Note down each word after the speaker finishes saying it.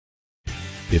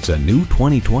It's a new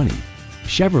 2020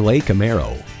 Chevrolet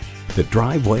Camaro. The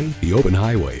driveway, the open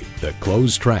highway, the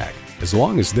closed track. As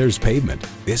long as there's pavement,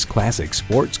 this classic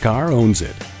sports car owns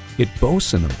it. It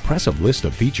boasts an impressive list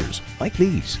of features like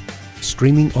these: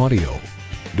 streaming audio,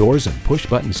 doors and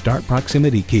push-button start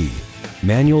proximity key,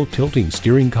 manual tilting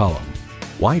steering column,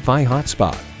 Wi-Fi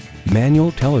hotspot,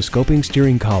 manual telescoping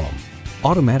steering column,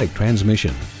 automatic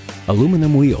transmission,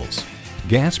 aluminum wheels,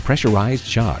 gas pressurized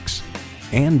shocks,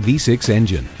 and V6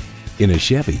 engine. In a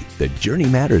Chevy, the journey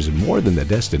matters more than the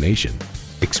destination.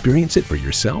 Experience it for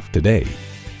yourself today.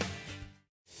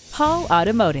 Hall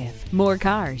Automotive. More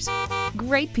cars,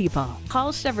 great people.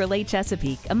 Hall Chevrolet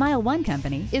Chesapeake, a MileOne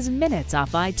company, is minutes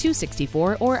off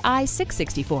I-264 or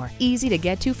I-664. Easy to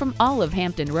get to from all of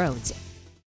Hampton roads.